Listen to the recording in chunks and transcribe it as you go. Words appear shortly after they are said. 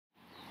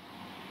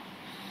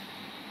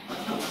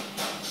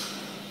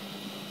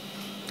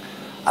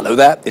Hello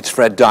there, it's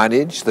Fred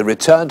Dinage. The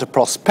return to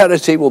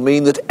prosperity will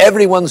mean that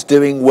everyone's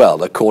doing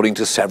well according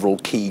to several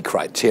key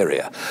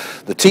criteria.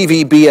 The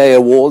TVBA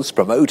Awards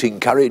promote,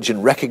 encourage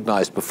and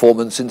recognise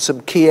performance in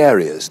some key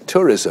areas: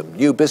 tourism,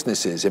 new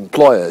businesses,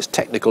 employers,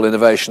 technical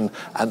innovation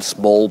and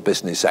small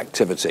business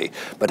activity.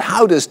 But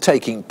how does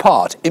taking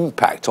part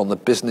impact on the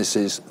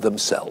businesses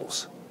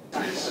themselves?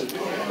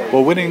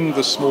 Well, winning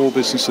the Small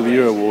Business of the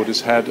Year award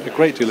has had a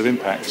great deal of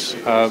impact,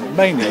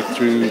 mainly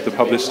through the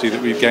publicity that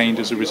we've gained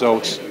as a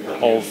result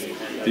of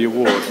the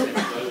award.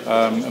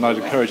 And I'd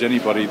encourage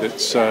anybody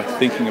that's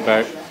thinking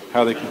about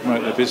how they can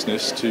promote their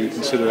business to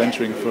consider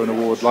entering for an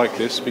award like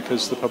this,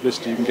 because the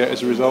publicity you can get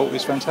as a result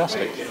is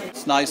fantastic.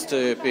 It's nice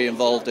to be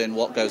involved in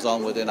what goes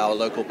on within our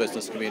local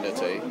business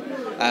community,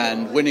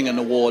 and winning an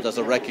award as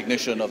a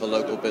recognition of a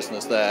local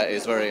business there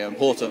is very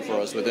important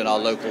for us within our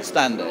local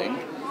standing.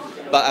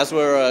 But as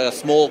we're a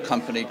small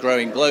company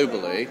growing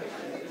globally,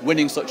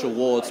 winning such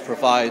awards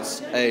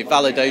provides a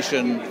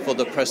validation for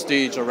the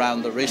prestige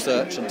around the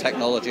research and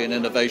technology and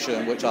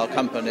innovation which our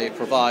company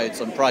provides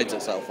and prides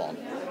itself on.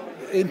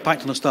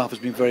 Impact on the staff has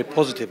been very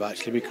positive,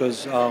 actually,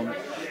 because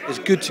it's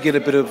good to get a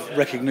bit of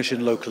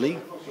recognition locally.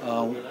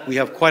 We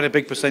have quite a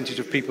big percentage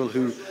of people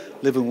who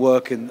live and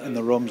work in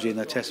the Romsey and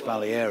the Test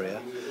Valley area,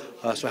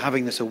 so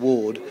having this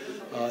award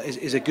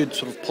is a good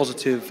sort of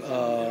positive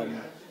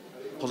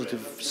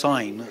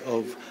sign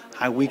of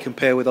how we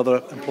compare with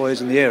other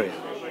employers in the area.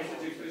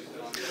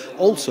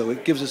 Also,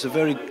 it gives us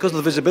because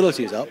the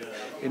visibility is up,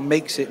 it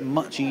makes it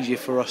much easier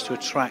for us to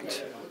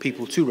attract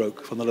people to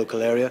Roke from the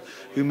local area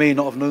who may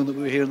not have known that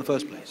we were here in the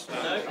first place.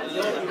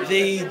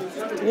 The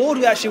award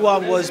we actually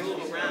won was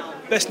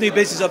Best New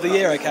Business of the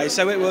Year, okay,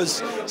 so it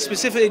was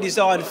specifically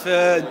designed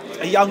for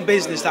a young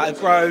business that had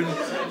grown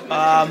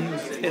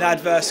in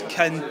adverse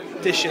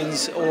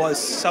conditions, or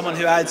someone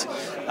who had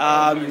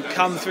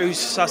come through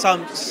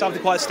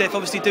something quite stiff.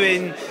 Obviously,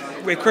 doing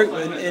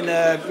recruitment in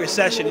a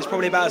recession is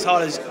probably about as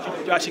hard as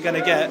you're actually going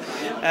to get.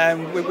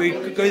 We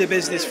grew the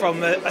business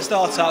from a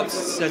start-up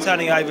to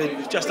turning over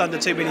just under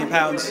 £2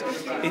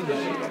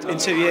 million in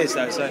 2 years,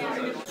 though.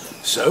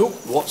 So,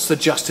 what's the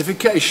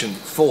justification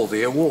for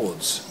the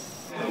awards?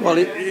 Well,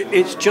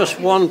 it's just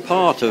one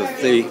part of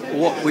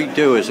what we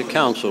do as a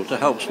council to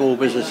help small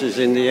businesses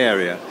in the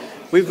area.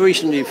 We've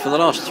recently, for the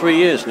last 3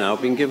 years now,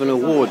 been given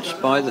awards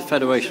by the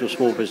Federation of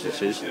Small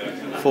Businesses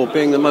for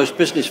being the most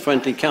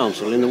business-friendly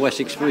council in the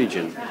Wessex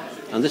region.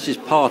 And this is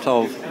part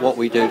of what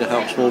we do to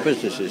help small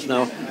businesses.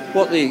 Now,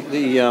 what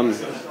the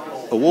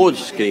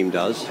awards scheme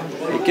does,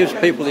 it gives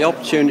people the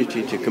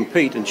opportunity to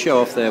compete and show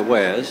off their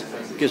wares.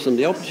 It gives them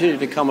the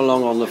opportunity to come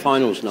along on the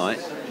finals night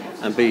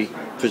and be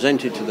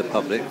presented to the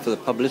public for the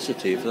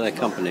publicity for their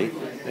company.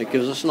 It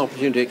gives us an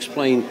opportunity to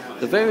explain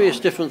the various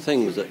different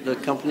things that the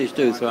companies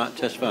do throughout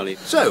Test Valley.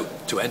 So,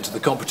 to enter the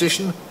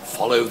competition,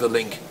 follow the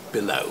link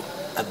below.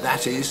 And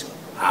that is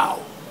how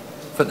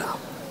for now.